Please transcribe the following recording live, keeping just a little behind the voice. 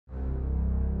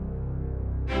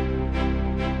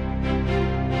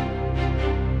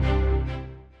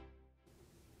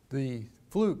The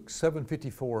Fluke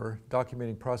 754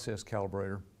 Documenting Process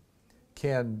Calibrator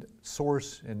can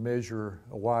source and measure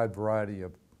a wide variety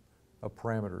of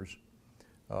parameters.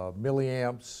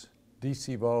 Milliamps,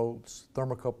 DC volts,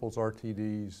 thermocouples,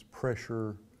 RTDs,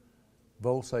 pressure,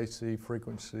 volts AC,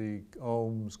 frequency,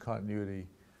 ohms, continuity.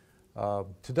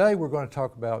 Today we're going to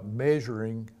talk about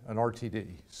measuring an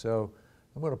RTD. So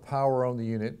I'm going to power on the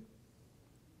unit.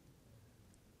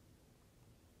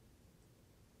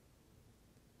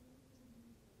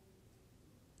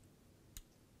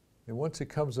 And once it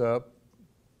comes up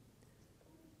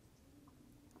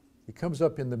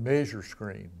in the measure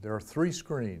screen. There are three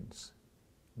screens: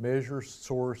 measure,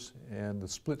 source, and the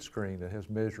split screen that has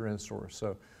measure and source.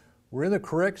 So we're in the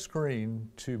correct screen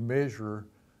to measure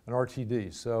an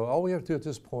RTD. So all we have to do at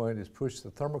this point is push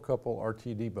the thermocouple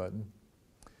RTD button,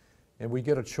 and we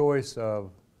get a choice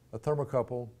of a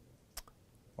thermocouple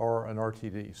or an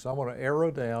RTD. So I'm going to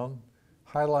arrow down,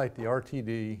 highlight the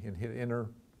RTD, and hit enter.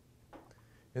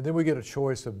 And then we get a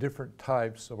choice of different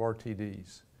types of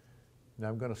RTDs. Now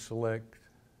I'm going to select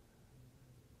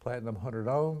platinum 100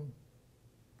 ohm.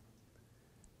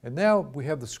 And now we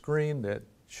have the screen that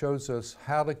shows us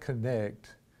how to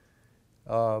connect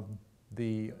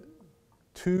the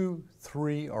 2,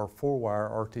 3, or 4-wire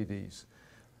RTDs.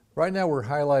 Right now we're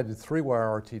highlighted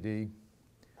 3-wire RTD.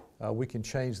 We can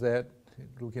change that.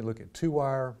 We can look at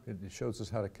 2-wire. It shows us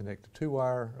how to connect a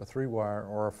 2-wire, a 3-wire,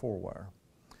 or a 4-wire.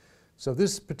 So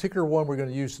this particular one we're going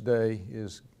to use today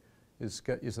is a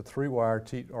 3-wire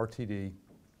RTD,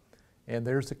 and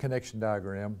there's the connection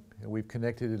diagram, and we've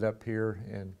connected it up here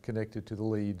and connected to the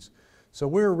leads. So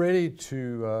we're ready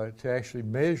to actually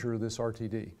measure this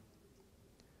RTD.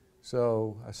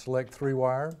 So I select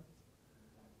 3-wire,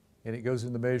 and it goes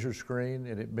in the measure screen,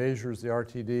 and it measures the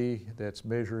RTD that's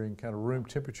measuring kind of room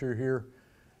temperature here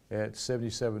at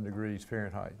 77 degrees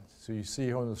Fahrenheit. So you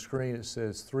see on the screen it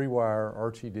says 3-wire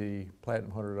RTD,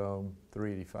 platinum 100 ohm,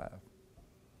 385.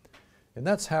 And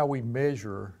that's how we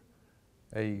measure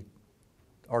a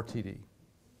RTD.